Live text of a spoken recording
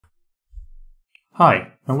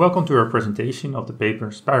Hi, and welcome to our presentation of the paper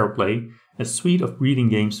SpiroPlay, a suite of breathing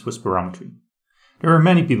games for spirometry. There are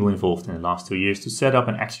many people involved in the last 2 years to set up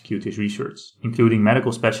and execute this research, including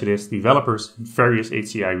medical specialists, developers, and various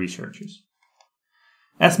HCI researchers.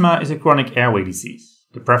 Asthma is a chronic airway disease.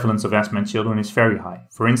 The prevalence of asthma in children is very high.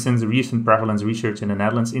 For instance, recent prevalence research in the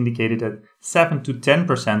Netherlands indicated that 7 to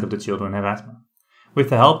 10% of the children have asthma. With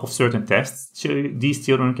the help of certain tests, these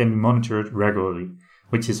children can be monitored regularly,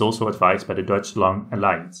 which is also advised by the Dutch Lung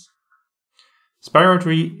Alliance.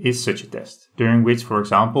 Spirometry is such a test, during which, for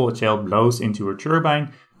example, a child blows into a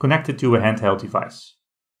turbine connected to a handheld device.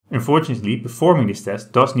 Unfortunately, performing this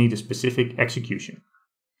test does need a specific execution.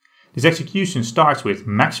 This execution starts with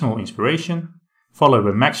maximal inspiration, followed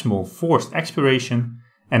by maximal forced expiration,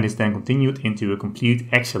 and is then continued into a complete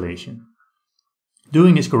exhalation.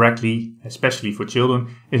 Doing this correctly, especially for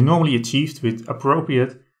children, is normally achieved with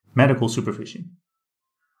appropriate medical supervision.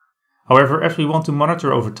 However, as we want to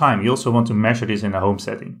monitor over time, we also want to measure this in a home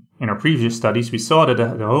setting. In our previous studies, we saw that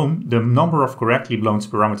at home, the number of correctly blown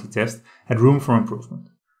spirometry tests had room for improvement.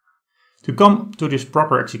 To come to this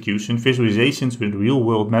proper execution, visualizations with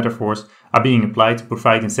real-world metaphors are being applied to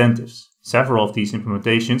provide incentives. Several of these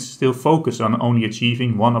implementations still focus on only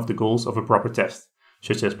achieving one of the goals of a proper test,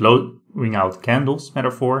 such as blowing out candles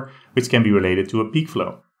metaphor, which can be related to a peak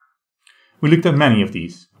flow. We looked at many of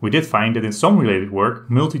these. We did find that in some related work,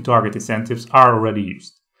 multi-target incentives are already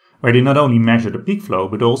used, where they not only measure the peak flow,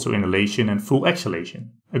 but also inhalation and full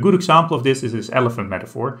exhalation. A good example of this is this elephant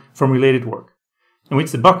metaphor from related work, in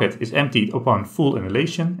which the bucket is emptied upon full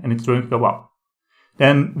inhalation and its trunk go up.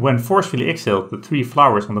 Then, when forcefully exhaled, the 3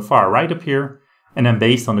 flowers on the far right appear, and then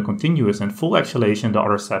based on the continuous and full exhalation, the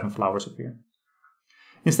other 7 flowers appear.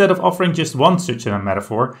 Instead of offering just one such a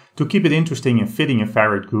metaphor, to keep it interesting and fitting a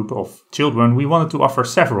varied group of children, we wanted to offer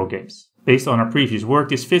several games. Based on our previous work,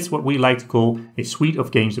 this fits what we like to call a suite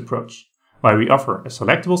of games approach, where we offer a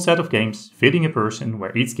selectable set of games fitting a person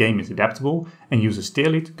where each game is adaptable and uses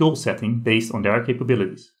tailored goal setting based on their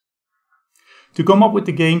capabilities. To come up with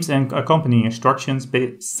the games and accompanying instructions,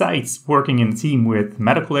 besides working in a team with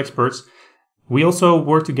medical experts, we also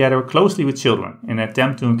work together closely with children in an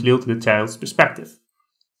attempt to include the child's perspective,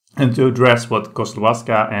 and to address what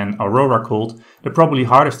Kozlowska and Aurora called the probably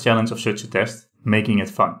hardest challenge of such a test, making it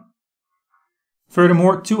fun.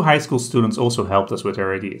 Furthermore, 2 high school students also helped us with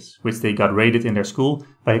their ideas, which they got rated in their school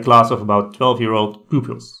by a class of about 12-year-old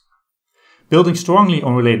pupils. Building strongly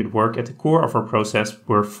on related work, at the core of our process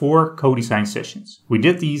were 4 co-design sessions. We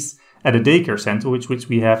did these at a daycare center with which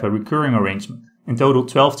we have a recurring arrangement. In total,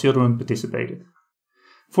 12 children participated.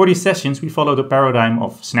 For these sessions, we followed a paradigm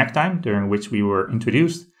of snack time, during which we were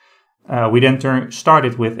introduced. We then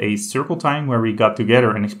started with a circle time where we got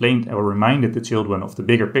together and explained or reminded the children of the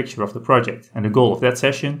bigger picture of the project and the goal of that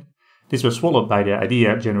session. This was followed by the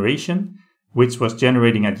idea generation, which was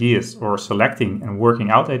generating ideas or selecting and working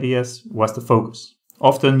out ideas was the focus,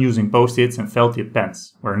 often using post-its and felt tip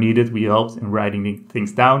pens. Where needed, we helped in writing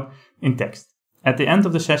things down in text. At the end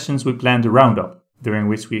of the sessions, we planned a roundup, during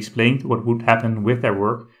which we explained what would happen with their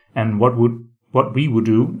work and what we would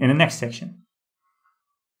do in the next section.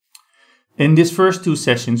 In these first 2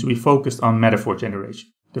 sessions, we focused on metaphor generation.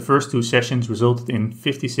 The first 2 sessions resulted in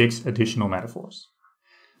 56 additional metaphors.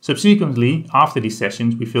 Subsequently, after these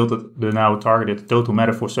sessions, we filtered the now targeted total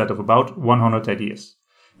metaphor set of about 100 ideas.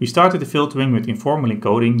 We started the filtering with informally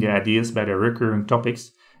coding the ideas by their recurring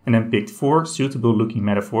topics and then picked 4 suitable looking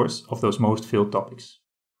metaphors of those most filled topics.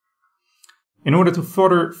 In order to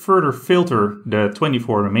further filter the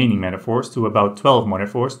 24 remaining metaphors to about 12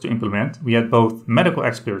 metaphors to implement, we had both medical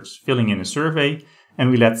experts filling in a survey,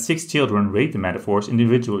 and we let 6 children rate the metaphors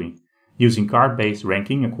individually, using card-based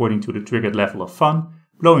ranking according to the triggered level of fun,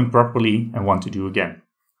 blowing properly, and want to do again.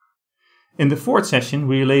 In the 4th session,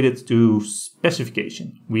 we related to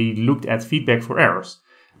specification. We looked at feedback for errors.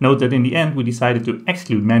 Note that in the end we decided to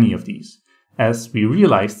exclude many of these, as we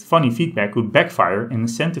realized funny feedback could backfire and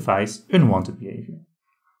incentivize unwanted behavior.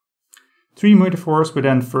 3 metaphors were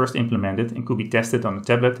then first implemented and could be tested on a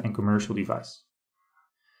tablet and commercial device.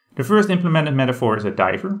 The first implemented metaphor is a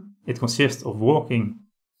diver. It consists of walking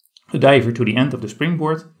a diver to the end of the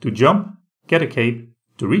springboard, to jump, get a cape,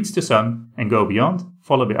 to reach the sun and go beyond,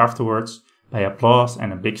 followed by afterwards by applause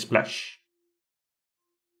and a big splash.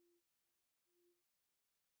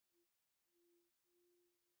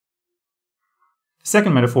 The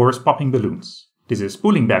second metaphor is popping balloons. This is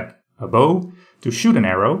pulling back a bow to shoot an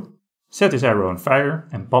arrow, set this arrow on fire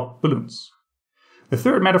and pop balloons. The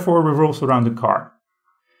third metaphor revolves around a car.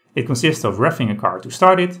 It consists of revving a car to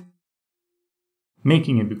start it,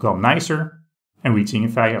 making it become nicer, and reaching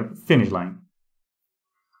a finish line.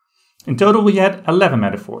 In total we had 11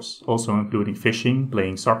 metaphors, also including fishing,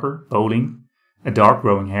 playing soccer, bowling, a dog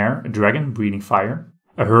growing hair, a dragon breathing fire,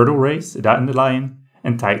 a hurdle race, a dandelion,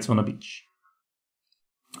 and tides on a beach.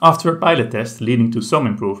 After a pilot test leading to some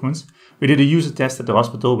improvements, we did a user test at the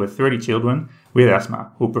hospital with 30 children with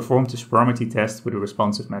asthma who performed the spirometry test with a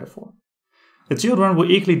responsive metaphor. The children were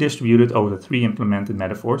equally distributed over the 3 implemented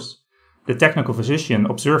metaphors. The technical physician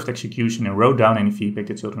observed execution and wrote down any feedback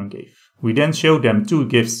the children gave. We then showed them 2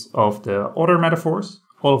 GIFs of the other metaphors,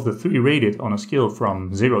 all of the 3 rated on a scale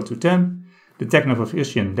from 0 to 10. The technical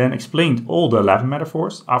physician then explained all the 11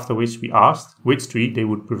 metaphors, after which we asked which 3 they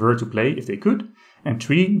would prefer to play if they could, and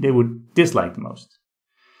 3 they would dislike the most.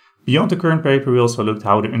 Beyond the current paper, we also looked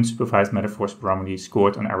how the unsupervised metaphor spirometry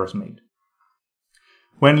scored on errors made.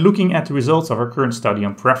 When looking at the results of our current study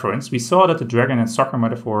on preference, we saw that the dragon and soccer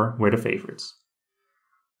metaphor were the favorites,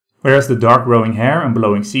 whereas the dog growing hair and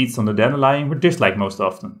blowing seeds on the dandelion were disliked most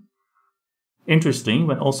often. Interestingly,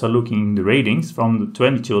 when also looking at the ratings from the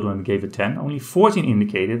 20 children that gave a 10, only 14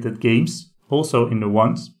 indicated that games, also in the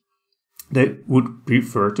ones they would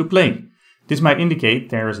prefer to play. This might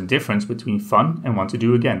indicate there is a difference between fun and want to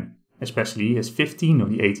do again, especially as 15 of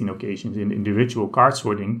the 18 occasions in the individual card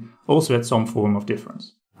sorting also had some form of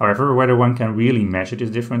difference. However, whether one can really measure this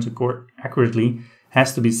difference accurately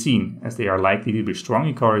has to be seen, as they are likely to be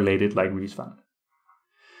strongly correlated like Rees found.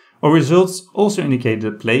 Our results also indicated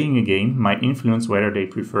that playing a game might influence whether they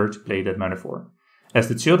prefer to play that metaphor. As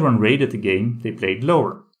the children rated the game, they played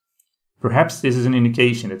lower. Perhaps this is an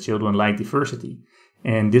indication that children like diversity,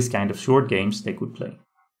 and this kind of short games they could play.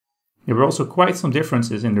 There were also quite some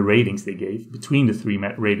differences in the ratings they gave between the 3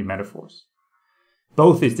 rated metaphors.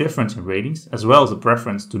 Both this difference in ratings, as well as the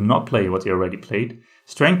preference to not play what they already played,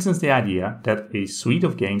 strengthens the idea that a suite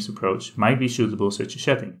of games approach might be suitable in such a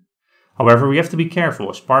setting. However, we have to be careful,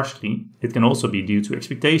 as partially it can also be due to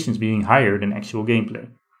expectations being higher than actual gameplay.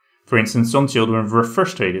 For instance, some children were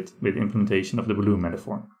frustrated with the implementation of the balloon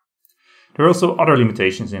metaphor. There are also other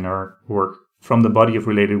limitations in our work. From the body of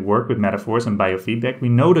related work with metaphors and biofeedback, we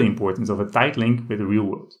know the importance of a tight link with the real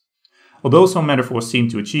world. Although some metaphors seem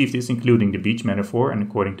to achieve this, including the beach metaphor and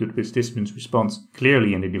according to the participants' response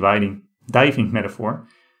clearly in the diving metaphor,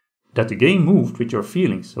 that the game moved with your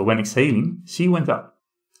feelings, so when exhaling, C went up.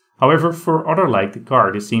 However, for other like the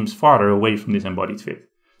car, this seems farther away from this embodied fit,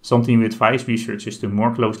 something we advise researchers to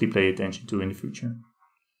more closely pay attention to in the future.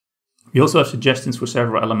 We also have suggestions for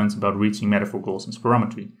several elements about reaching metaphor goals in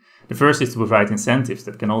spirometry. The first is to provide incentives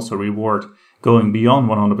that can also reward going beyond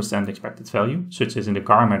 100% expected value, such as in the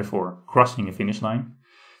car metaphor, crossing a finish line.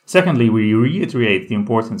 Secondly, we reiterate the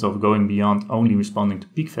importance of going beyond only responding to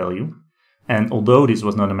peak value. And although this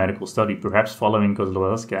was not a medical study, perhaps following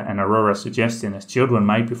Kozlowska and Aurora's suggestion as children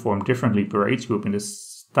might perform differently per age group in the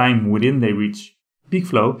time within they reach peak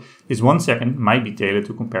flow, this 1 second might be tailored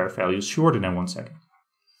to compare values shorter than 1 second.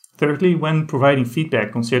 Thirdly, when providing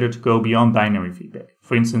feedback, consider to go beyond binary feedback.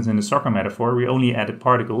 For instance, in the soccer metaphor, we only added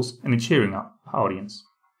particles and a cheering audience.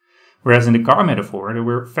 Whereas in the car metaphor, there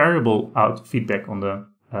were variable feedback on the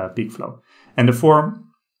peak flow, and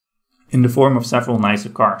in the form of several nicer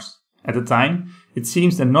cars. At the time, it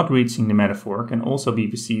seems that not reaching the metaphor can also be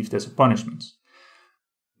perceived as a punishment,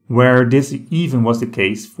 where this even was the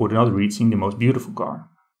case for not reaching the most beautiful car.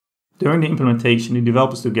 During the implementation, the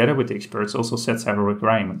developers together with the experts also set several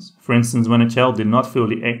requirements. For instance, when a child did not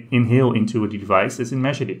fully inhale into the device as it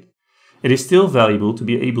measured it. It is still valuable to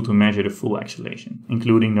be able to measure the full exhalation,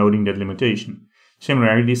 including noting that limitation.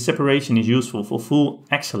 Similarly, this separation is useful for full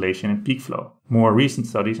exhalation and peak flow. More recent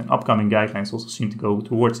studies and upcoming guidelines also seem to go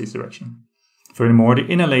towards this direction. Furthermore, the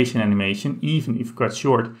inhalation animation, even if cut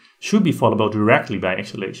short, should be followed directly by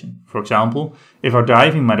exhalation. For example, if our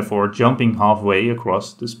diving metaphor jumping halfway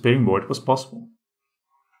across the springboard was possible.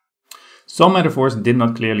 Some metaphors did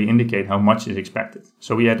not clearly indicate how much is expected,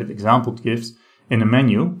 so we added example GIFs in the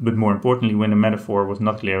menu, but more importantly, when the metaphor was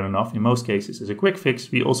not clear enough, in most cases as a quick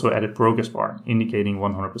fix, we also added progress bar, indicating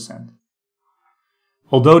 100%.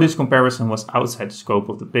 Although this comparison was outside the scope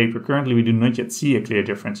of the paper, currently we do not yet see a clear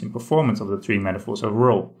difference in performance of the 3 metaphors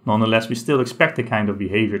overall. Nonetheless, we still expect the kind of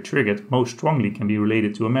behavior triggered most strongly can be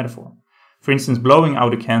related to a metaphor. For instance, blowing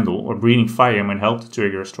out a candle or breathing fire might help to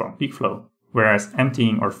trigger a strong peak flow, whereas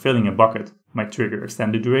emptying or filling a bucket might trigger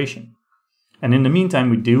extended duration. And in the meantime,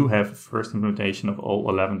 we do have a first implementation of all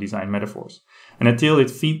 11 design metaphors, and a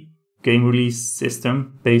tailored feed game release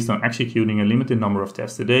system based on executing a limited number of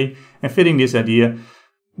tests a day and fitting this idea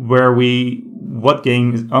where what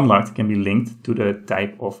game is unlocked can be linked to the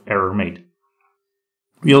type of error made.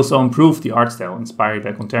 We also improved the art style inspired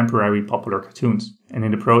by contemporary popular cartoons, and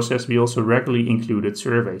in the process we also regularly included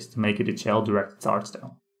surveys to make it a child-directed art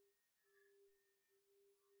style.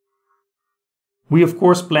 We of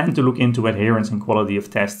course plan to look into adherence and quality of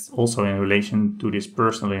tests also in relation to this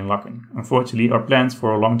personal unlocking. Unfortunately, our plans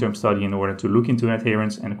for a long-term study in order to look into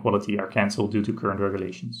adherence and quality are cancelled due to current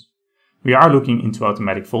regulations. We are looking into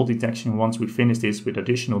automatic fault detection once we finish this with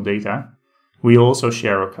additional data. We also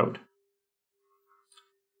share our code.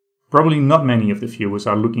 Probably not many of the viewers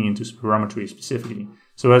are looking into spirometry specifically,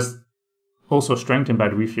 so as also strengthened by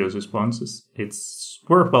the reviewers' responses, it's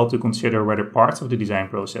worthwhile to consider whether parts of the design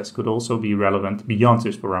process could also be relevant beyond the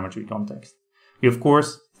spirometry context. We of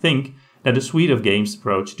course think that the suite of games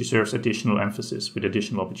approach deserves additional emphasis with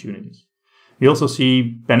additional opportunities. We also see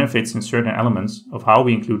benefits in certain elements of how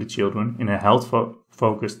we include the children in a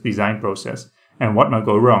health-focused design process and what might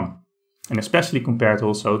go wrong. And especially compared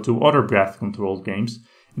also to other breath-controlled games,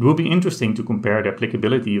 it will be interesting to compare the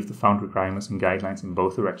applicability of the found requirements and guidelines in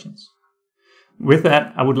both directions. With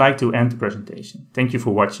that, I would like to end the presentation. Thank you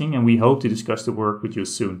for watching, and we hope to discuss the work with you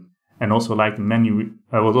soon. And I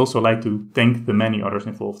would also like to thank the many others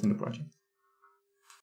involved in the project.